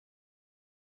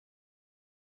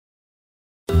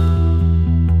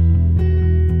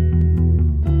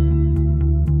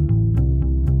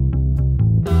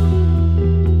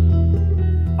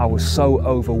was so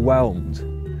overwhelmed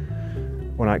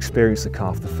when I experienced the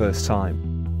car for the first time.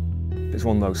 It's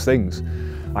one of those things,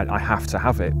 I have to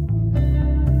have it.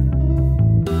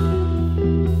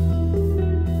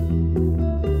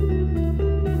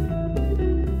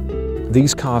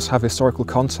 These cars have historical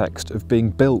context of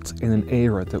being built in an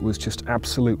era that was just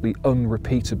absolutely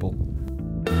unrepeatable.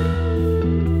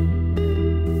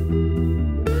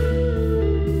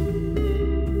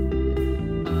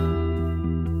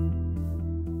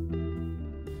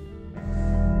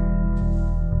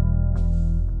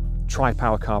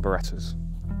 Tri-power carburetors,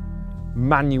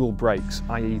 manual brakes,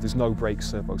 i.e. there's no brake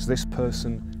servos. This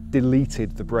person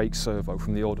deleted the brake servo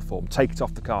from the order form. Take it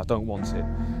off the car, don't want it.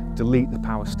 Delete the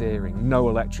power steering, no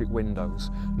electric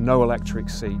windows, no electric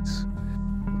seats.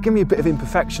 Give me a bit of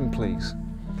imperfection, please.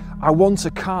 I want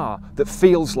a car that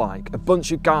feels like a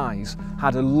bunch of guys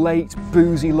had a late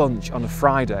boozy lunch on a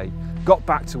Friday, got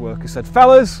back to work and said,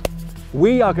 fellas,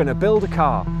 we are going to build a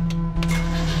car.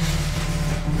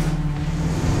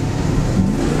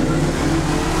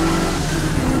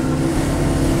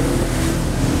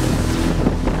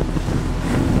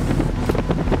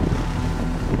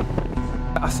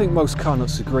 I think most car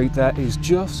nuts agree there is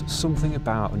just something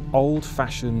about an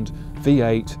old-fashioned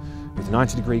V8 with a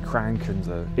 90-degree crank and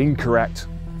the incorrect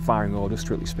firing order,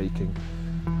 strictly speaking.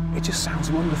 It just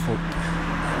sounds wonderful.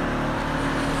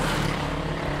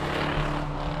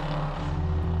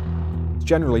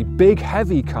 Generally, big,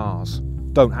 heavy cars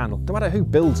don't handle. No matter who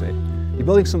builds it, you're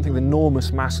building something with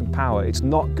enormous mass and power. It's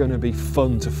not going to be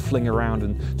fun to fling around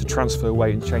and to transfer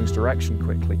weight and change direction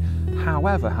quickly.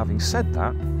 However, having said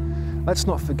that, let's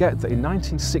not forget that in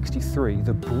 1963,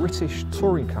 the British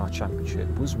Touring Car Championship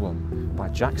was won by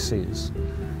Jack Sears,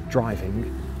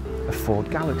 driving a Ford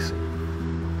Galaxy.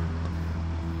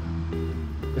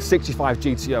 The 65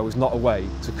 GTO is not a way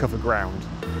to cover ground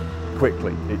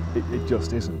quickly, it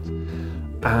just isn't.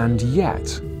 And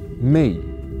yet, me,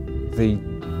 the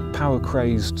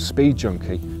power-crazed speed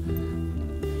junkie,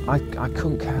 I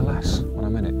couldn't care less when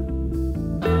I'm in it.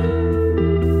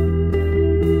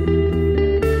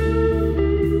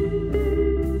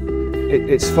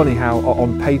 It's funny how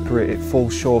on paper it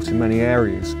falls short in many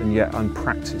areas, and yet on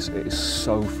practice it is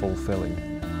so fulfilling.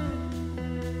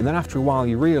 And then after a while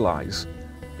you realise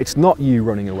it's not you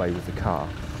running away with the car's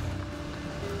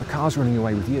running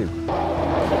away with you.